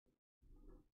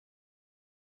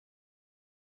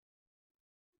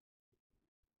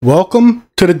Welcome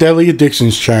to the Deadly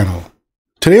Addictions channel.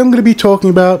 Today I'm going to be talking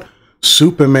about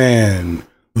Superman,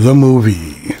 the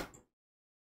movie.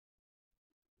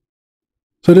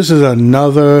 So this is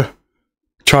another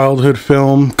childhood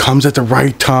film, comes at the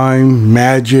right time,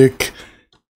 magic.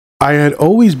 I had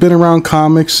always been around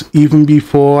comics even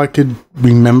before I could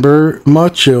remember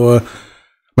much. My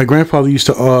grandfather used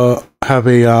to have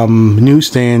a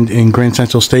newsstand in Grand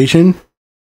Central Station.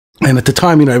 And at the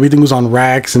time, everything was on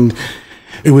racks and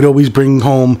it would always bring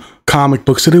home comic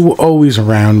books, so they were always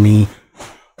around me.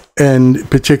 And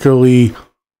particularly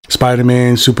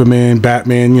Spider-Man, Superman,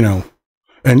 Batman,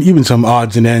 and even some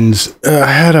odds and ends.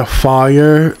 I had a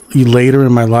fire later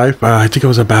in my life. I think it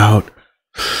was about,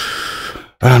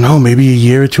 I don't know, maybe a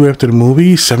year or two after the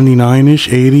movie,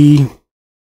 79-ish, 80.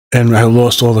 And I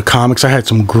lost all the comics. I had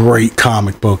some great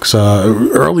comic books,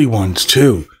 early ones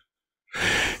too.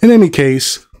 In any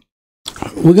case,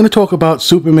 we're going to talk about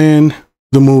Superman,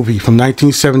 the movie from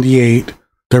 1978,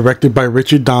 directed by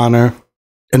Richard Donner.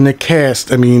 And the cast,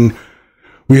 we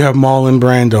have Marlon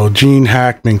Brando, Gene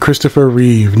Hackman, Christopher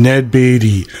Reeve, Ned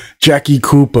Beatty, Jackie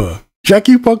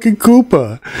fucking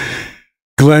Cooper,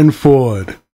 Glenn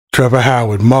Ford, Trevor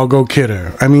Howard, Margot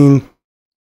Kidder.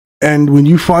 And when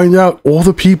you find out all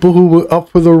the people who were up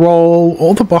for the role,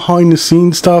 all the behind the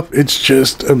scenes stuff, it's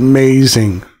just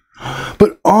amazing.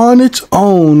 But on its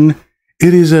own,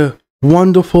 it is a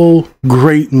wonderful,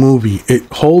 great movie. It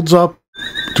holds up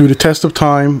through the test of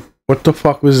time. What the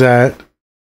fuck was that?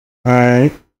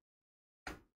 Alright.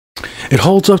 It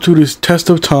holds up through this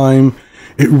test of time.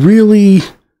 It really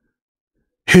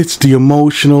hits the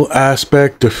emotional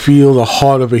aspect to feel the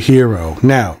heart of a hero.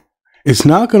 Now, it's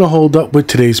not going to hold up with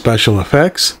today's special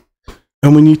effects.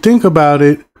 And when you think about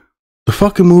it, the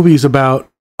fucking movie is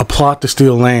about a plot to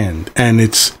steal land. And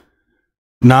it's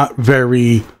not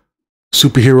very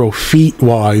superhero feat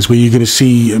wise, where you're going to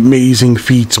see amazing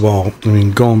feats. Well,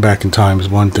 going back in time is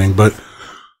one thing, but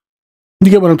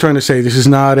you get what I'm trying to say. This is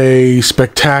not a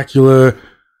spectacular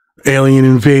alien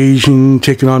invasion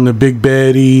taking on the big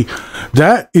baddie.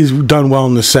 That is done well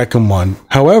in the second one.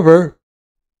 However,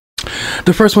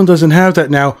 the first one doesn't have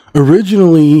that. Now,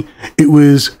 originally it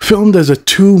was filmed as a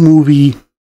 2-movie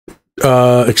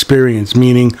experience,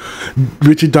 meaning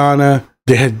Richard Donner,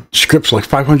 they had scripts, like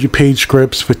 500-page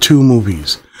scripts for 2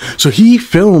 movies. So he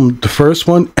filmed the first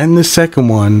one and the second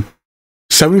one,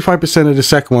 75% of the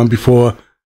second one, before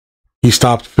he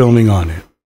stopped filming on it.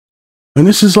 And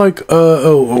this is like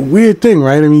a weird thing,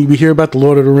 right? We hear about the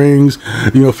Lord of the Rings,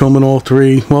 filming all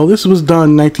 3. Well, this was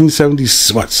done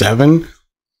 1977?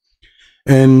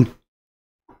 And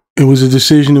it was a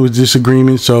decision, it was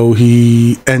disagreement, so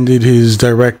he ended his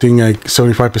directing like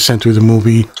 75% through the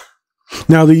movie.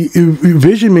 Now, the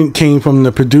envisionment came from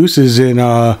the producers in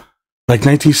like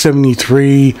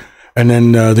 1973, and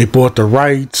then they bought the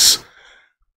rights.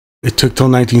 It took till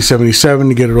 1977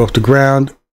 to get it off the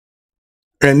ground.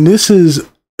 And this is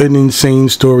an insane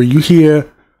story. You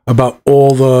hear about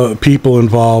all the people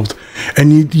involved,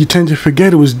 and you tend to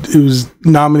forget it was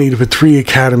nominated for 3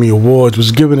 Academy Awards,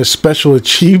 was given a Special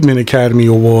Achievement Academy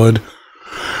Award.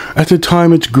 At the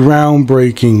time, it's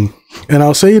groundbreaking. And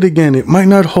I'll say it again, it might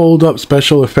not hold up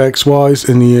special effects wise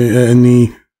in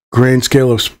the grand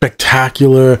scale of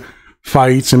spectacular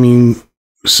fights.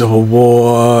 Civil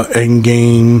War,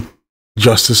 Endgame,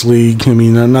 Justice League.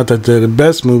 Not that they're the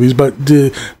best movies, but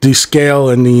the scale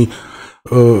and the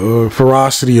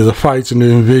ferocity of the fights and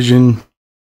the vision,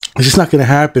 it's just not going to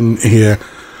happen here.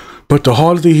 But the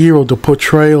heart of the hero, the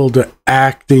portrayal, the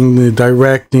acting, the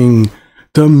directing,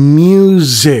 the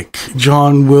music,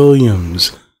 John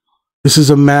Williams. This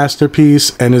is a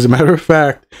masterpiece, and as a matter of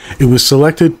fact, it was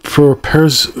selected for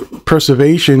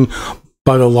preservation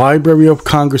by the Library of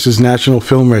Congress's National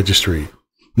Film Registry.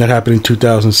 That happened in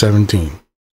 2017.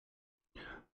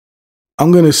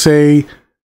 I'm going to say,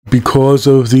 because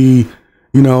of the,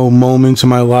 moments in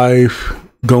my life,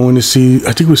 going to see,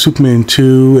 I think it was Superman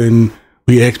 2, and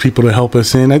we asked people to help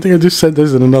us in. I think I just said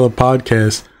this in another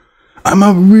podcast. I'm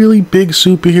a really big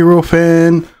superhero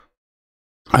fan.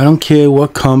 I don't care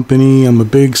what company. I'm a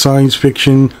big science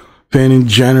fiction fan in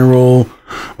general.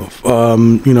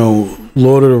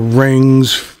 Lord of the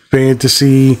Rings,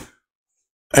 fantasy,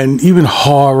 and even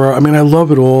horror. I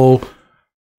love it all.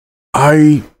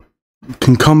 I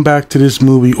can come back to this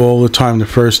movie all the time. The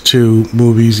first 2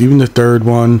 movies, even the third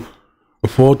one. The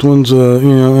fourth one's,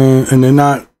 and they're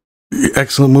not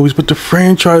excellent movies, but the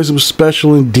franchise was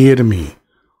special and dear to me.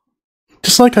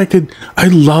 Just like I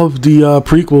love the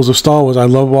prequels of Star Wars. I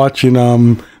love watching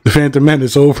The Phantom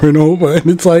Menace over and over, and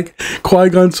it's like,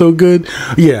 Qui-Gon's so good.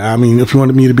 Yeah, if you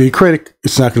wanted me to be a critic,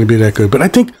 it's not going to be that good. But I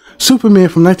think Superman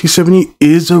from 1970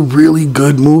 is a really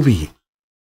good movie.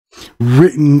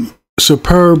 Written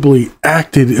superbly,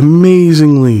 acted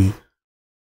amazingly.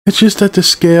 It's just that the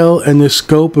scale and the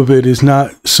scope of it is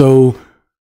not so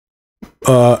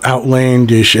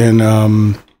outlandish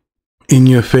and in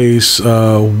your face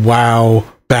wow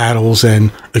battles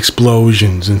and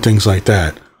explosions and things like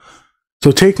that.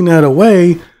 So taking that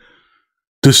away,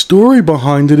 the story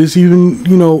behind it is even,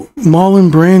 you know,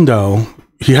 Marlon Brando,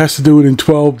 he has to do it in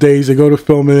 12 days. They go to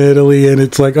film in Italy and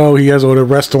it's like, oh, he has to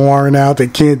arrest a warrant out. They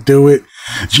can't do it.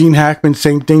 Gene Hackman,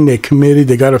 same thing. They're committed.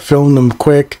 They got to film them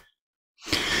quick.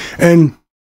 And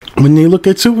when they look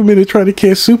at Superman, they try to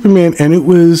cast Superman, and it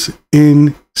was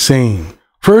insane.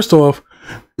 First off,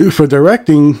 for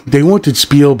directing, they wanted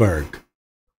Spielberg.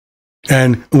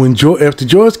 And when after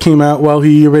Jaws came out, well,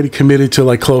 he already committed to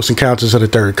like Close Encounters of the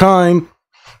Third Kind.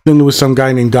 Then there was some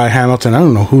guy named Guy Hamilton. I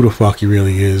don't know who the fuck he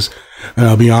really is. And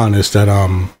I'll be honest, that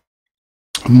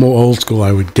more old school,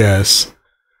 I would guess.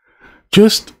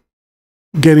 Just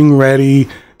getting ready.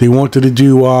 They wanted to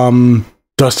do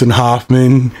Dustin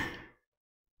Hoffman,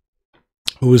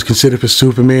 who was considered for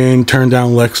Superman, turned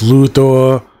down Lex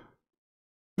Luthor.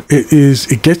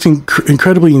 It gets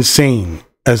incredibly insane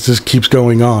as this keeps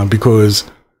going on, because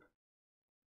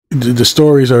the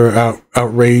stories are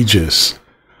outrageous.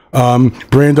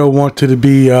 Brando wanted to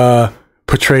be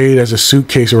portrayed as a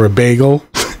suitcase or a bagel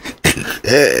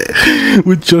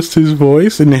with just his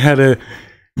voice, and they had to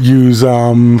use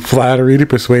flattery to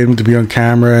persuade him to be on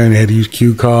camera, and they had to use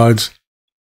cue cards.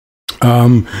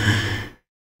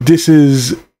 This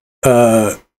is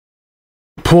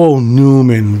Paul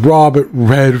Newman, Robert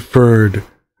Redford,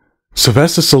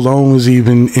 Sylvester Stallone was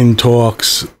even in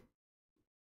talks.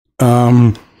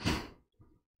 They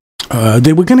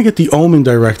were going to get the Omen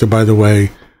director, by the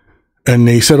way, and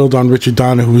they settled on Richard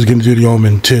Donner, who was going to do the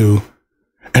Omen too.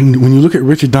 And when you look at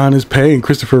Richard Donner's pay and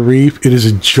Christopher Reeve, it is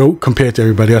a joke compared to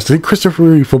everybody else. I think Christopher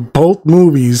Reeve, for both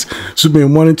movies,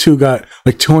 Superman 1 and 2, got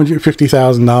like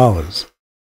 $250,000.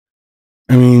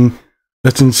 I mean,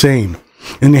 that's insane.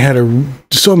 And they had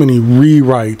so many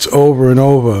rewrites over and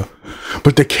over.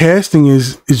 But the casting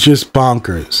is just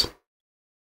bonkers.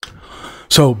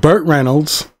 So Burt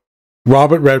Reynolds,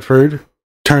 Robert Redford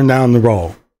turned down the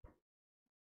role.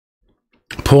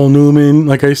 Paul Newman,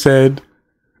 like I said,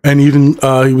 and even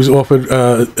he was offered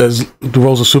as the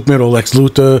roles of Superman or Lex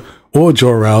Luthor or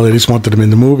Jor-El. They just wanted him in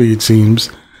the movie, it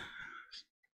seems.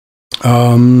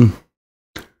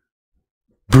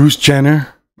 Bruce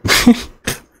Jenner.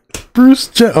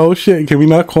 Oh shit, can we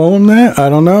not call him that? I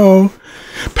don't know.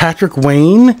 Patrick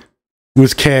Wayne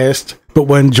was cast, but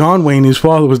when John Wayne, his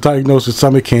father, was diagnosed with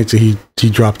stomach cancer, he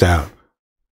dropped out.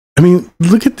 I mean,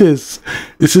 look at this.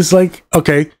 This is like,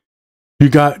 okay, you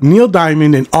got Neil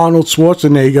Diamond and Arnold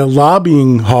Schwarzenegger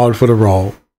lobbying hard for the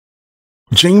role.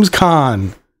 James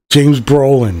Caan, James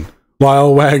Brolin,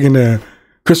 Lyle Wagner,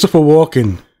 Christopher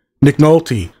Walken, Nick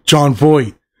Nolte, John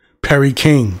Voight, Perry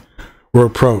King were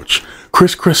approached.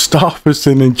 Chris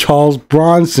Christopherson and Charles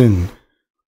Bronson.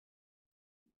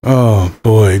 Oh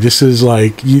boy, this is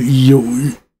like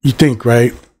you think,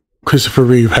 right? Christopher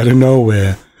Reeve out of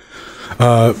nowhere.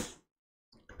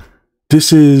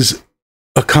 This is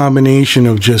a combination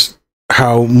of just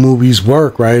how movies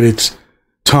work, right? It's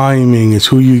timing, it's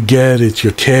who you get, it's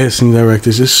your casting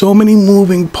directors. There's so many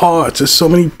moving parts, there's so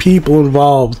many people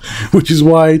involved, which is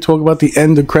why I talk about the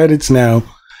end of credits now.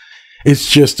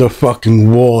 It's just a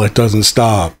fucking wall that doesn't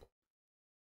stop.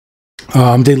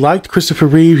 They liked Christopher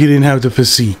Reeve. He didn't have the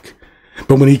physique.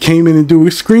 But when he came in and do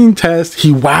a screen test,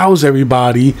 he wows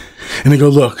everybody. And they go,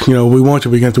 look, you know, we want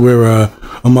you. We're going to have to wear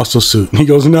a muscle suit. And he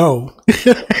goes, no.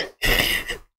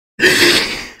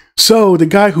 So the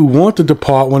guy who wanted to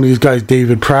part, one of these guys,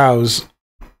 David Prowse,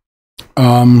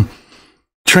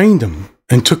 trained him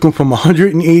and took him from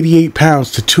 188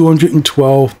 pounds to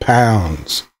 212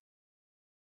 pounds.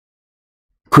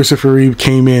 Christopher Reeve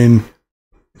came in,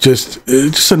 just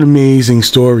an amazing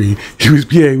story. He was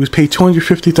paid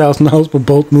 $250,000 for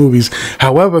both movies.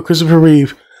 However, Christopher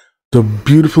Reeve, the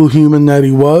beautiful human that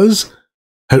he was,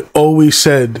 had always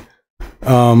said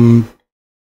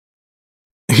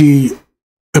he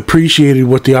appreciated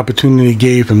what the opportunity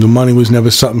gave him. The money was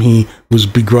never something he was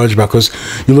begrudged about, because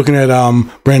you're looking at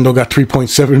Brando got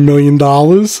 $3.7 million,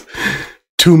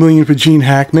 $2 million for Gene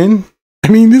Hackman. I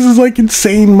mean, this is like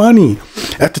insane money.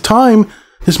 At the time,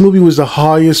 this movie was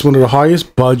one of the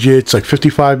highest budgets, like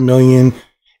 $55 million.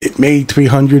 It made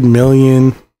 $300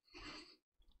 million.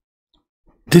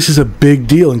 This is a big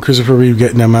deal, and Christopher Reeve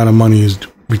getting that amount of money is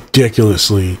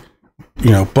ridiculously,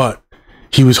 but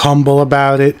he was humble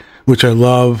about it, which I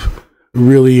love.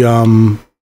 Really, when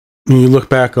you look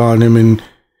back on him, and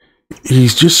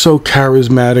He's just so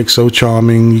charismatic, so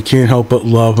charming. You can't help but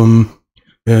love him.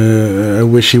 I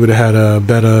wish he would have had a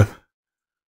better,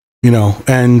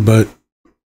 end, but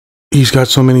he's got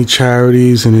so many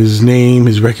charities, and his name,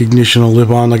 his recognition will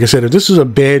live on. Like I said, if this was a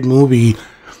bad movie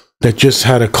that just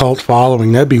had a cult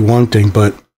following, that'd be one thing,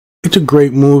 but it's a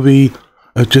great movie.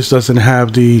 It just doesn't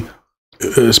have the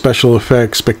special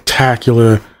effects,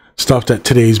 spectacular stuff that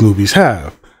today's movies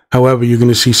have. However, you're going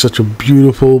to see such a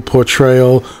beautiful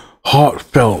portrayal,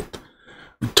 heartfelt,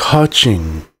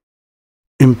 touching,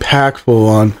 impactful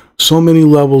on so many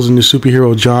levels in the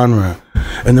superhero genre.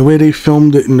 And the way they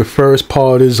filmed it in the first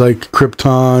part is like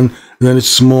Krypton, and then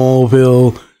it's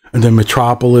Smallville, and then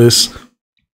Metropolis.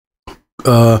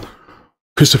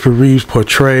 Christopher Reeve's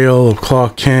portrayal of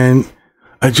Clark Kent.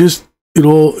 It's just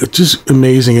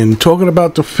amazing. And talking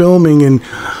about the filming and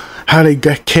how they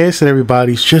got casted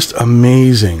everybody, it's just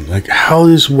amazing. Like how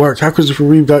this worked, how Christopher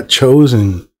Reeve got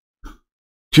chosen.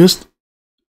 Just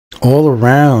all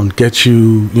around gets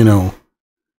you,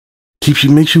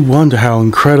 makes you wonder how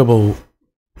incredible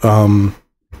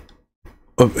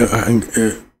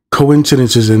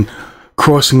coincidences and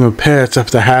crossing of paths have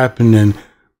to happen. And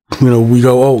we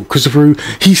go, oh, Christopher Reeve,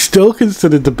 he's still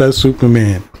considered the best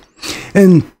Superman.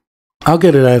 And I'll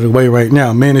get it out of the way right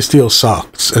now. Man of Steel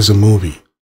sucks as a movie.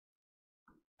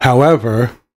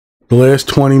 However, the last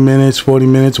 20 minutes, 40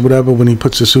 minutes, whatever, when he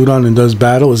puts the suit on and does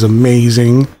battle is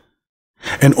amazing.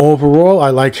 And overall, I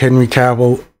like Henry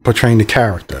Cavill portraying the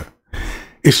character.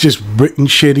 It's just written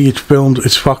shitty, it's filmed,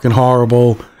 it's fucking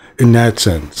horrible in that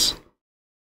sense.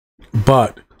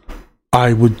 But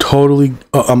I would totally,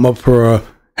 I'm up for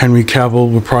Henry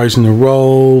Cavill reprising the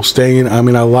role, staying. I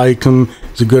mean, I like him.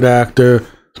 He's a good actor.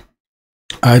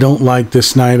 I don't like the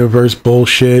Snyderverse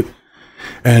bullshit.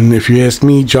 And if you ask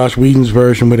me, Josh Whedon's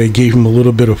version, where they gave him a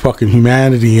little bit of fucking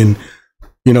humanity and,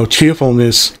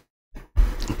 cheerfulness,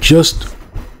 just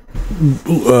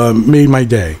made my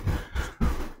day.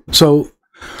 So,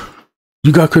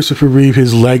 you got Christopher Reeve,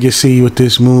 his legacy with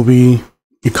this movie.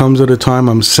 It comes at a time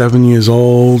I'm 6 years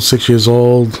old,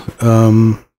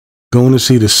 going to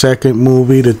see the second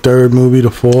movie, the third movie,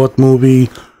 the fourth movie.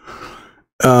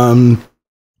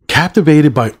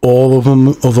 Captivated by all of them,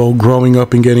 although growing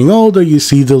up and getting older, you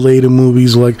see the later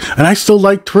movies and I still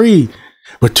like 3,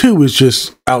 but 2 is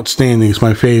just outstanding. It's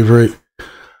my favorite.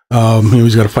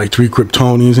 He's got to fight 3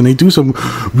 Kryptonians, and they do some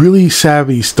really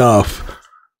savvy stuff.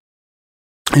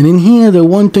 And in here, the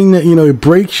one thing that, it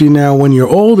breaks you now when you're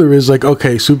older is like,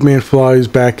 okay, Superman flies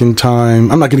back in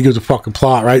time. I'm not going to give the fucking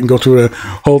plot, right? And go through the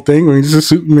whole thing. He's a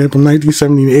Superman from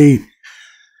 1978.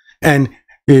 And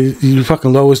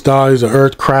fucking Lois dies, the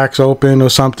earth cracks open or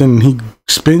something, and he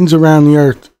spins around the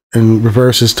earth and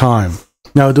reverses time.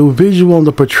 Now, the visual and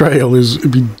the portrayal is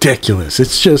ridiculous.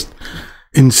 It's just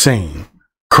insane.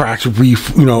 Cracks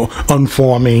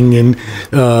unforming, and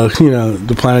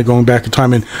the planet going back in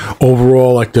time, and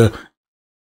overall, like the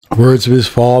words of his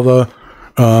father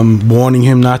warning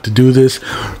him not to do this.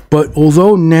 But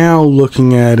although now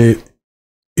looking at it,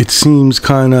 it seems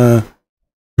kind of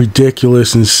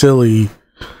ridiculous and silly,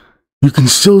 you can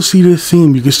still see the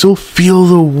theme. You can still feel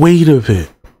the weight of it.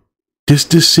 This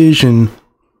decision,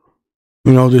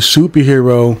 the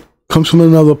superhero comes from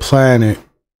another planet.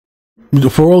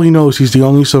 For all he knows, he's the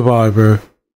only survivor.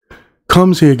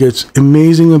 Comes here, gets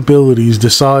amazing abilities,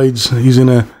 decides he's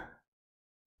gonna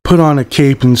put on a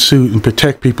cape and suit and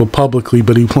protect people publicly,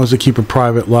 but he wants to keep a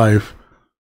private life.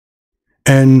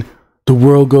 And the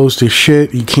world goes to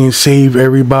shit. He can't save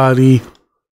everybody.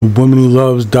 The woman he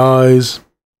loves dies.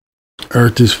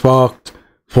 Earth is fucked.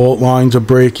 Fault lines are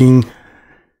breaking.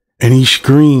 And he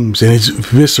screams, and it's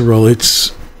visceral.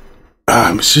 It's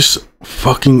just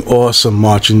fucking awesome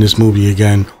watching this movie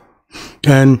again.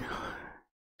 And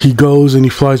he goes and he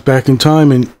flies back in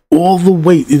time, and all the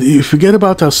weight, you forget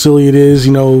about how silly it is.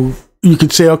 You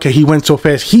could say, okay, he went so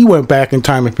fast, he went back in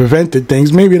time and prevented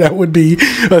things. Maybe that would be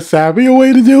a savvier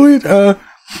way to do it.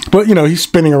 But he's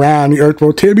spinning around, the earth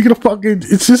rotating.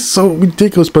 It's just so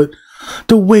ridiculous. But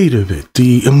the weight of it,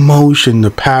 the emotion,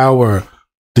 the power,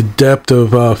 the depth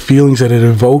of feelings that it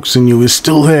evokes in you is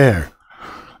still there.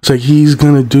 It's like he's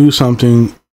going to do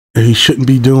something that he shouldn't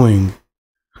be doing.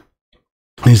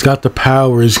 He's got the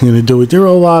power, he's going to do it. There are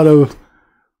a lot of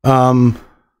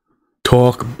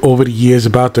talk over the years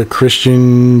about the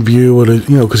Christian view, or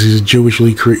because he's a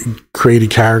Jewishly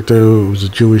created character, who was a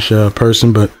Jewish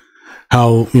person, but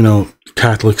how,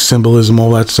 Catholic symbolism,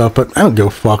 all that stuff. But I don't give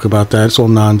a fuck about that. It's all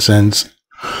nonsense.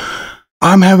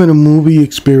 I'm having a movie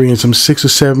experience. I'm 6 or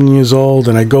 7 years old,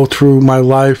 and I go through my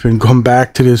life and come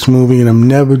back to this movie, and I'm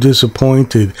never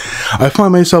disappointed. I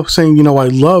find myself saying, I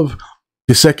love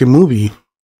the second movie,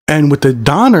 And with the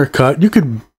Donner cut, you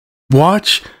could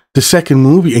watch the second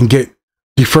movie and get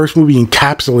the first movie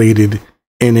encapsulated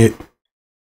in it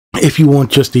if you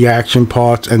want just the action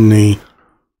parts and the,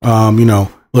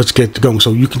 let's get going.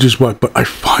 So you can just watch. But I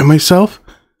find myself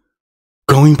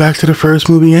going back to the first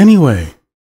movie anyway.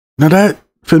 Now that,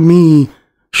 for me,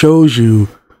 shows you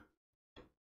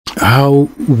how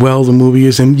well the movie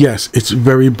is. And yes, it's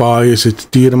very biased. It's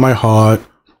dear to my heart.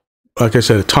 Like I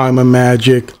said, a time of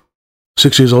magic.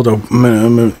 6 years old, I'm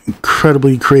an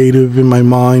incredibly creative in my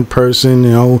mind person,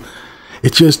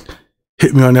 It just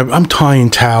hit me on that. I'm tying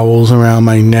towels around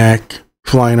my neck,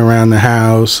 flying around the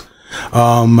house.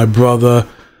 My brother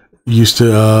used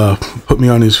to put me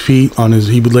on his feet.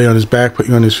 He would lay on his back, put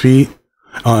you on his feet,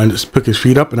 and just pick his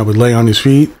feet up, and I would lay on his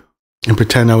feet and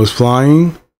pretend I was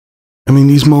flying. I mean,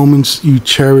 these moments, you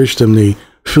cherish them. They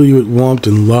fill you with warmth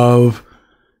and love,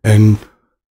 and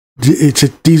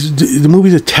the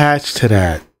movie's attached to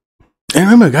that. And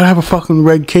remember, I gotta have a fucking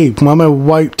red cape. I'm gonna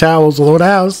wipe towels all over the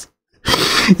house.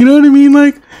 You know what I mean?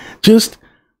 Like, just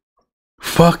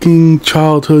fucking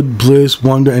childhood bliss,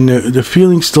 wonder, and the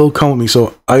feelings still come with me.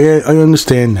 So I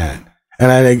understand that,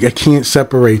 and I can't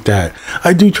separate that.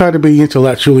 I do try to be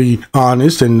intellectually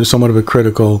honest and somewhat of a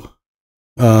critical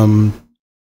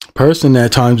person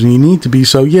at times when you need to be.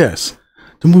 So yes,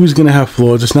 the movie's gonna have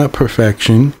flaws. It's not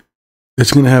perfection.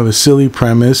 It's going to have a silly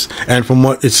premise. And from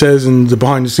what it says in the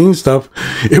behind the scenes stuff,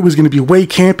 it was going to be way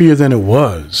campier than it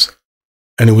was.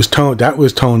 And it was toned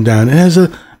down. It has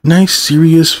a nice,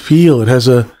 serious feel. It has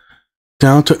a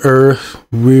down to earth,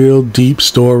 real deep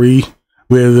story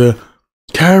where the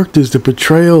characters, the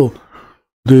portrayal,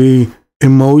 the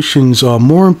emotions are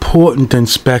more important than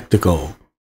spectacle.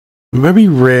 Very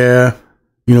rare,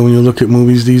 when you look at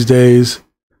movies these days.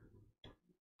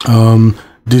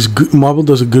 Marvel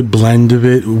does a good blend of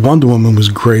it. Wonder Woman was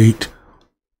great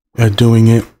at doing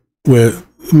it, where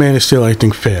Man of Steel, I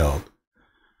think, failed.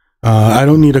 I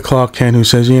don't need a Clark Kent who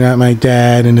says, "You're not my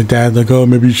dad," and the dad like, "Oh,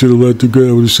 maybe you should have let the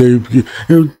girl to save you."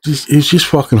 It's just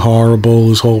fucking horrible,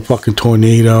 this whole fucking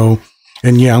tornado.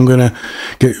 And yeah, I'm gonna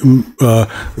get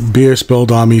beer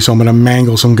spilled on me, so I'm gonna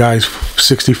mangle some guy's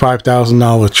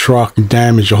 $65,000 truck and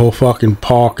damage the whole fucking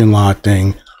parking lot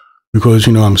thing because,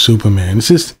 I'm Superman. It's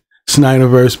just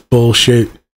Snyderverse bullshit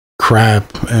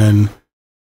crap, and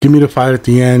give me the fight at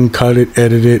the end, cut it,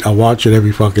 edit it, I'll watch it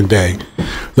every fucking day.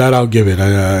 That I'll give it.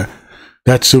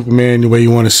 That's Superman the way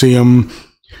you want to see him.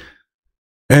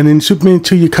 And in Superman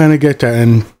 2 you kind of get that,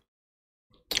 and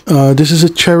this is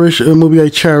a movie I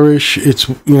cherish. It's,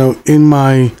 in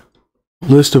my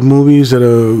list of movies that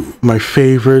are my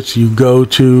favorites. You go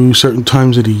to certain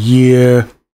times of the year,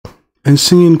 and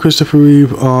seeing Christopher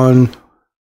Reeve on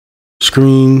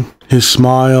screen, his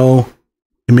smile,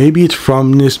 and maybe it's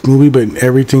from this movie, but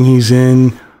everything he's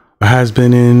in or has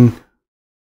been in,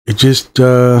 it just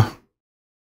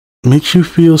makes you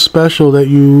feel special that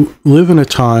you live in a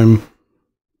time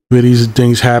where these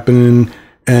things happen.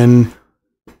 And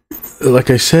like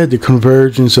I said, the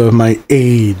convergence of my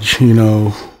age,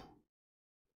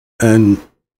 and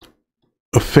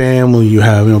a family you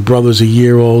have, brother's a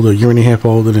year older, a year and a half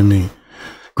older than me.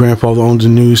 Grandfather owns a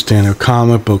newsstand of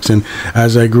comic books, and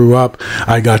as I grew up,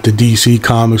 I got the DC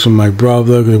comics from my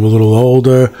brother. They were a little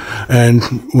older, and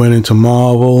went into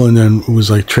Marvel, and then it was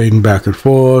like trading back and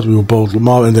forth. We were both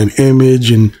Marvel, and then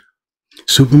Image, and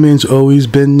Superman's always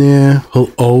been there.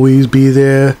 He'll always be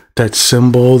there. That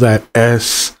symbol, that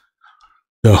S,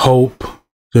 the hope,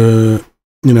 the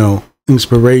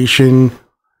inspiration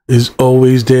is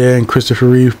always there, and Christopher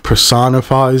Reeve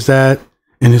personifies that.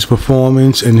 In his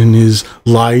performance and in his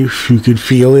life, you could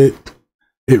feel it.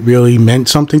 It really meant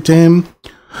something to him.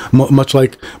 Much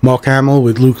like Mark Hamill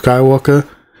with Luke Skywalker.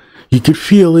 You could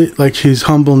feel it, like his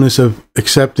humbleness of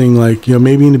accepting, like,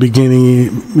 maybe in the beginning,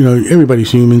 everybody's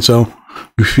human, so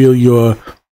you feel you're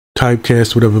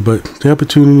typecast, whatever, but the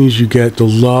opportunities you get to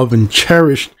love and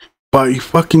cherish by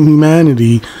fucking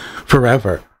humanity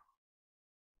forever.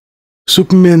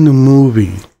 Superman the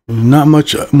movie. Not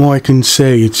much more I can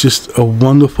say. It's just a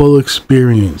wonderful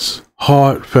experience.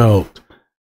 Heartfelt.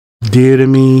 Dear to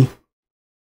me.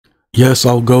 Yes,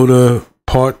 I'll go to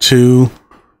part 2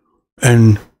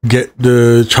 and get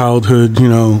the childhood,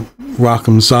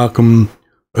 rock'em sock'em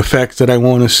effects that I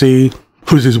want to see.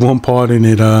 There's this one part in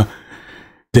it,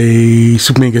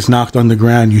 Superman gets knocked on the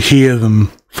ground. You hear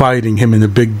them fighting, him and the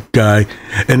big guy.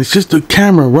 And it's just the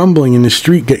camera rumbling in the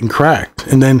street getting cracked.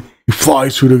 And then he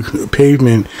flies through the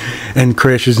pavement and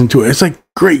crashes into it. It's like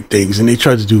great things, and they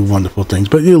try to do wonderful things,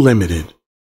 but you're limited.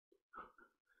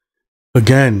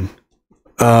 Again,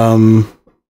 I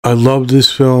love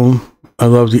this film. I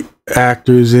love the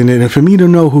actors in it. And for me to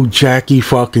know who Jackie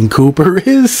fucking Cooper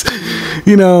is,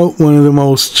 you know, one of the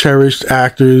most cherished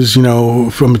actors, you know,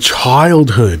 from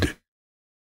childhood.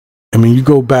 I mean, you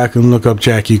go back and look up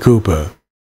Jackie Cooper.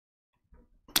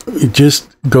 It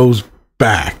just goes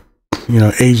back. You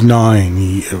know, age 9,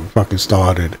 he fucking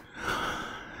started.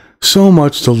 So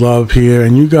much to love here.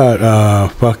 And you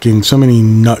got fucking so many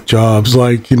nut jobs,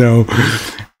 like, you know,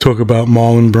 talk about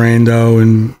Marlon Brando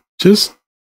and just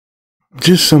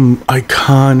some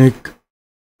iconic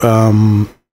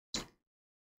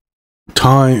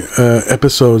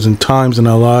episodes and times in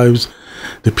our lives.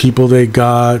 The people they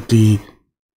got, the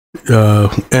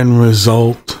end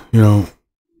result, you know,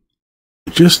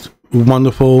 just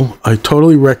wonderful. I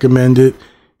totally recommend it.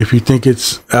 If you think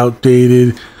it's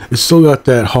outdated, it's still got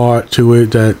that heart to it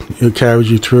that it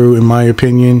carries you through, in my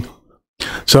opinion.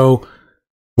 So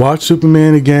watch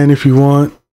Superman again if you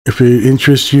want, if it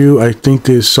interests you. I think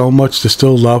there's so much to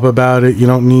still love about it. You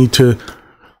don't need to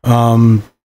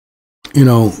you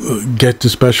know, get the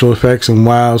special effects and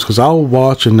wows, because I'll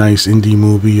watch a nice indie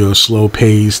movie or slow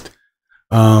paced.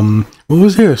 What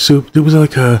was there? There was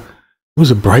like it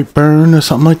was a Brightburn or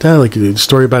something like that, like a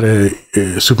story about a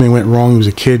Superman went wrong. He was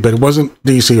a kid, but it wasn't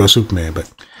DC or Superman, but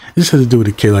it just had to do with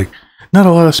a kid. Like, not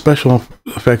a lot of special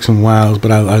effects and wows,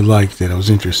 but I liked it. I was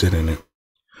interested in it.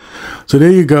 So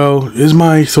there you go. Here's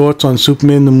my thoughts on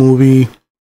Superman the movie.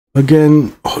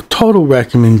 Again, total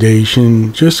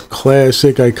recommendation. Just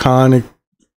classic, iconic,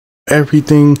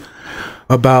 everything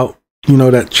about, you know,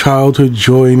 that childhood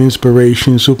joy and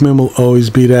inspiration. Superman will always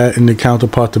be that, and the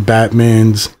counterpart to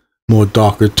Batman's more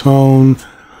darker tone.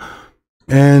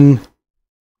 And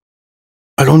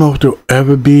I don't know if there'll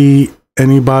ever be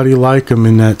anybody like him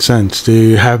in that sense.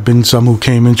 There have been some who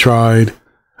came and tried.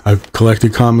 I've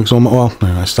collected comics well,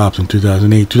 I stopped in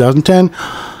 2008, 2010,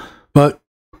 but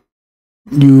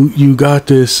you got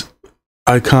this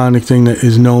iconic thing that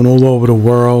is known all over the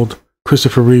world.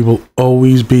 Christopher Reeve will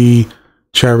always be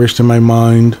cherished in my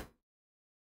mind.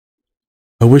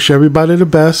 I wish everybody the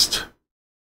best.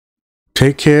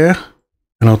 Take care,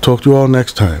 and I'll talk to you all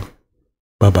next time.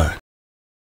 Bye-bye.